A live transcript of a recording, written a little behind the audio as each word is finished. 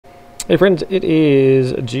Hey friends, it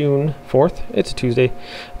is June 4th. It's a Tuesday.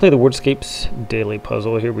 I play the WORDSCAPES daily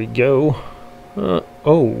puzzle. Here we go. An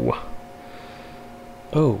O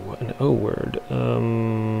word.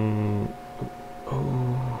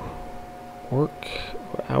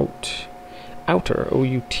 Outer,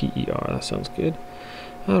 O-U-T-E-R. That sounds good.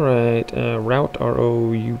 Alright, route,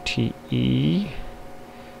 R-O-U-T-E.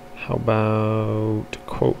 How about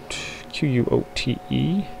quote,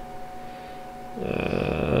 Q-U-O-T-E.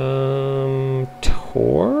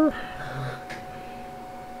 Tour.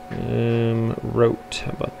 Route.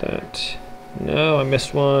 How about that? No, I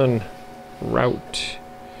missed one. Route.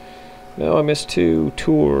 No, I missed two.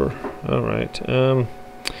 Tour. All right. How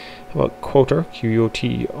about quoter?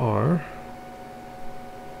 Q-U-O-T-E-R.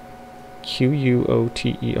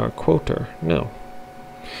 Q-U-O-T-E-R. Quoter. No.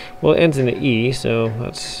 Well, it ends in an E, so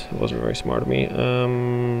that wasn't very smart of me.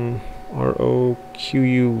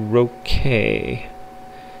 R-O-Q-U, roque.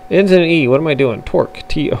 Ends in an E. What am I doing? Torque.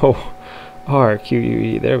 T-O-R-Q-U-E.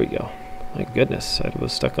 There we go. My goodness, I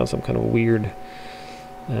was stuck on some kind of weird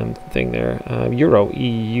thing there. Euro,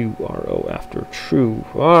 E-U-R-O after true.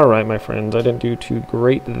 All right, my friends, I didn't do too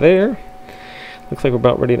great there. Looks like we're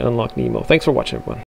about ready to unlock Nemo. Thanks for watching, everyone.